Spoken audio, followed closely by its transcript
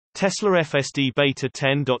Tesla FSD Beta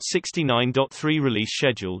 10.69.3 release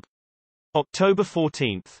scheduled. October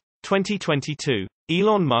 14, 2022.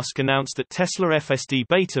 Elon Musk announced that Tesla FSD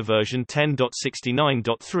Beta version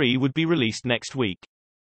 10.69.3 would be released next week.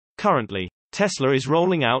 Currently, Tesla is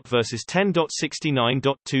rolling out versions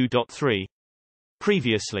 10.69.2.3.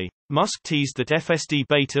 Previously, Musk teased that FSD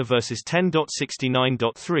Beta versus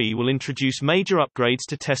 10.69.3 will introduce major upgrades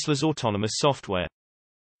to Tesla's autonomous software.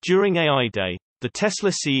 During AI Day, the Tesla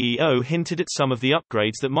CEO hinted at some of the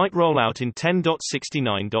upgrades that might roll out in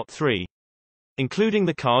 10.69.3, including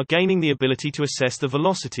the car gaining the ability to assess the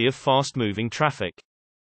velocity of fast-moving traffic.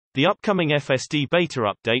 The upcoming FSD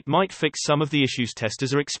Beta update might fix some of the issues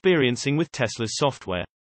testers are experiencing with Tesla's software,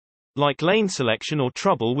 like lane selection or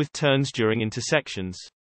trouble with turns during intersections.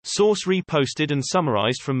 Source reposted and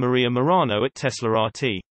summarized from Maria Merano at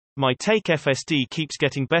teslarati. My take: FSD keeps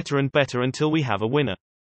getting better and better until we have a winner.